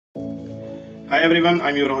Hi everyone,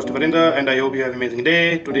 I'm your host Varinder and I hope you have an amazing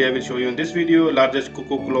day. Today I will show you in this video largest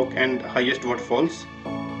Cuckoo Clock and highest waterfalls.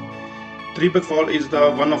 Triberg Fall is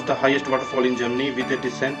one of the highest waterfall in Germany with a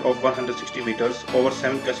descent of 160 meters over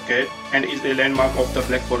 7 cascades and is a landmark of the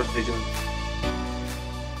Black Forest region.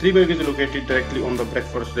 Triberg is located directly on the Black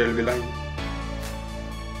Forest railway line.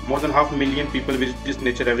 More than 500,000 people visit this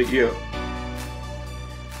nature every year.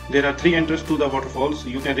 There are 3 entrances to the waterfalls.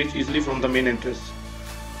 You can reach easily from the main entrance.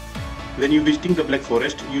 When you visiting the Black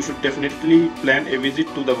Forest, you should definitely plan a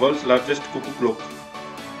visit to the world's largest Cuckoo Clock.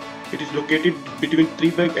 It is located between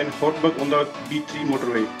Triberg and Hornberg on the B3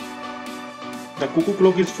 Motorway. The Cuckoo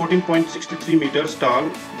Clock is 14.63 meters tall,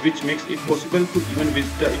 which makes it possible to even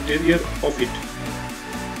visit the interior of it.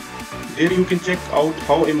 There you can check out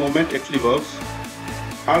how a moment actually works.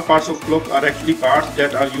 All parts of clock are actually parts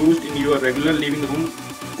that are used in your regular living room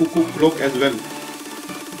Cuckoo Clock as well.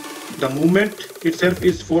 The movement itself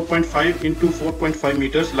is 4.5 into 4.5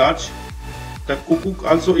 meters large. The cuckoo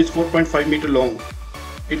also is 4.5 meter long.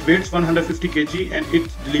 It weighs 150 kg and it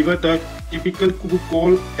delivers the typical cuckoo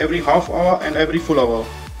call every half hour and every full hour.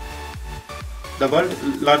 The world's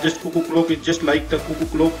largest cuckoo clock is just like the cuckoo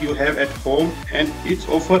clock you have at home, and it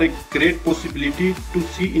offers a great possibility to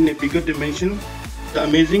see in a bigger dimension the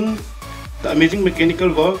amazing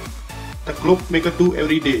mechanical work the clockmaker do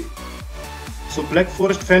every day. So Black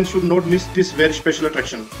Forest fans should not miss this very special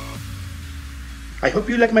attraction. I hope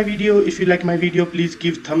you like my video. If you like my video, please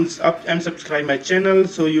give thumbs up and subscribe my channel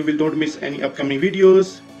so you will not miss any upcoming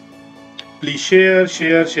videos. Please share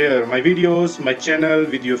my videos, my channel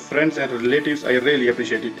with your friends and relatives. I really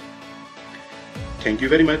appreciate it. Thank you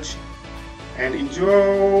very much and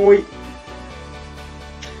enjoy.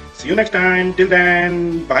 See you next time. Till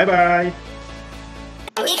then, bye bye.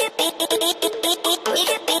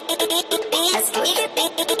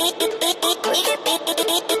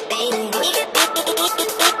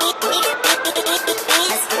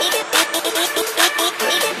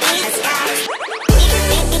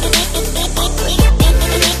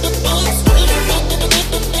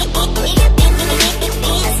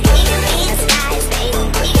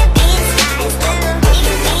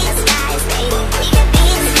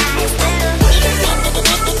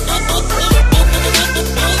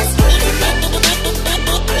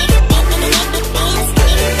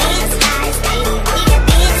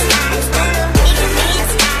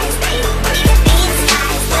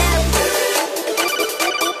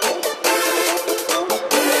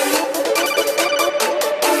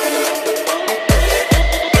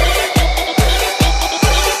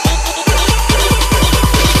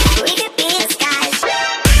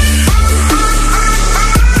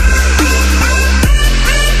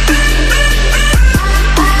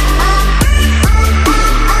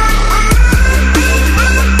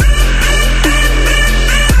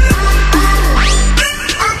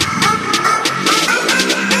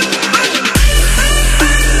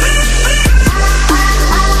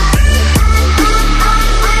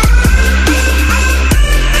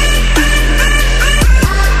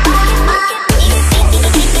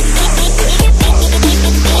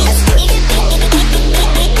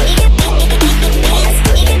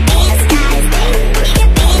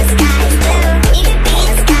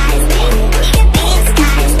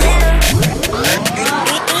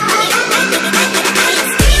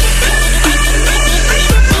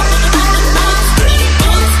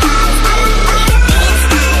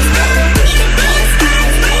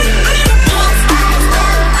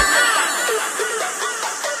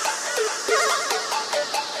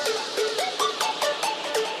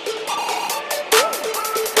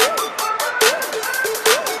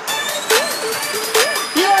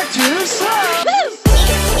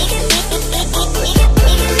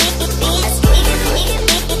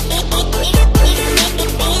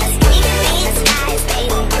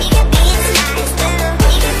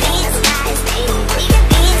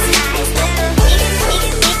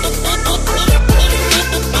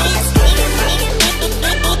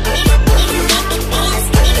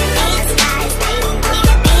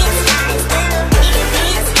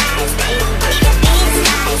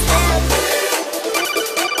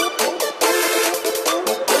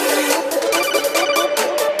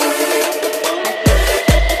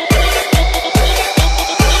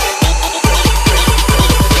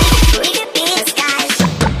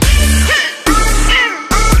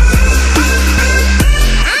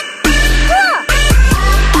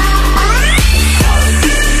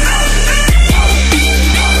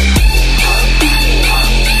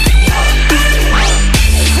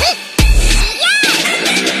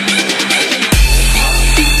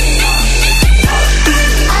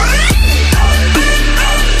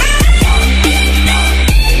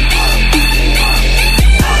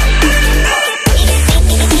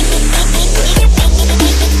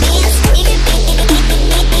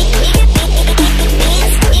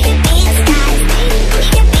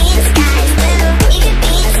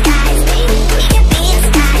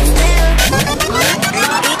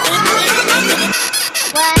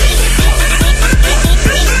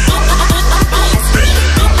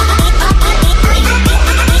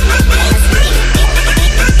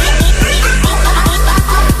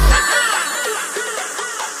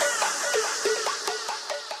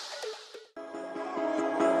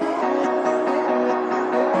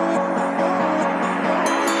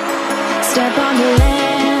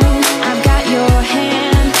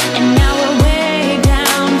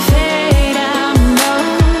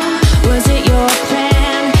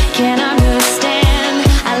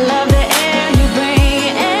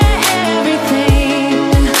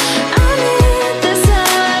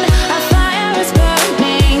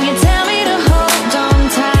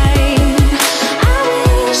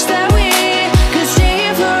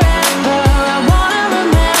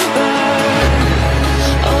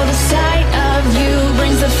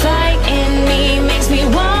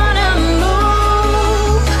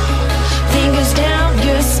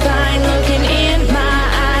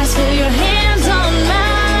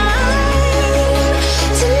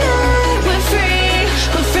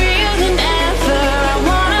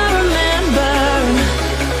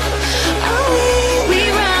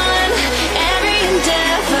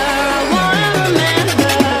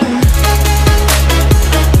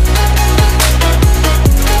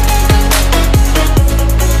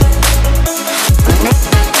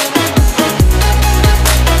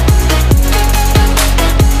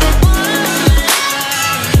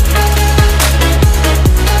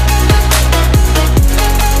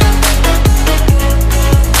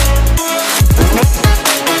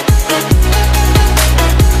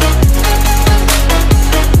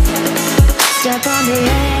 found a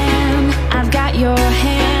land, I've got your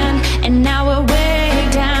hand, and now we're way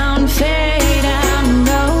down, fade out.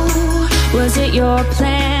 No, was it your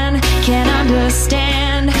plan? Can't understand.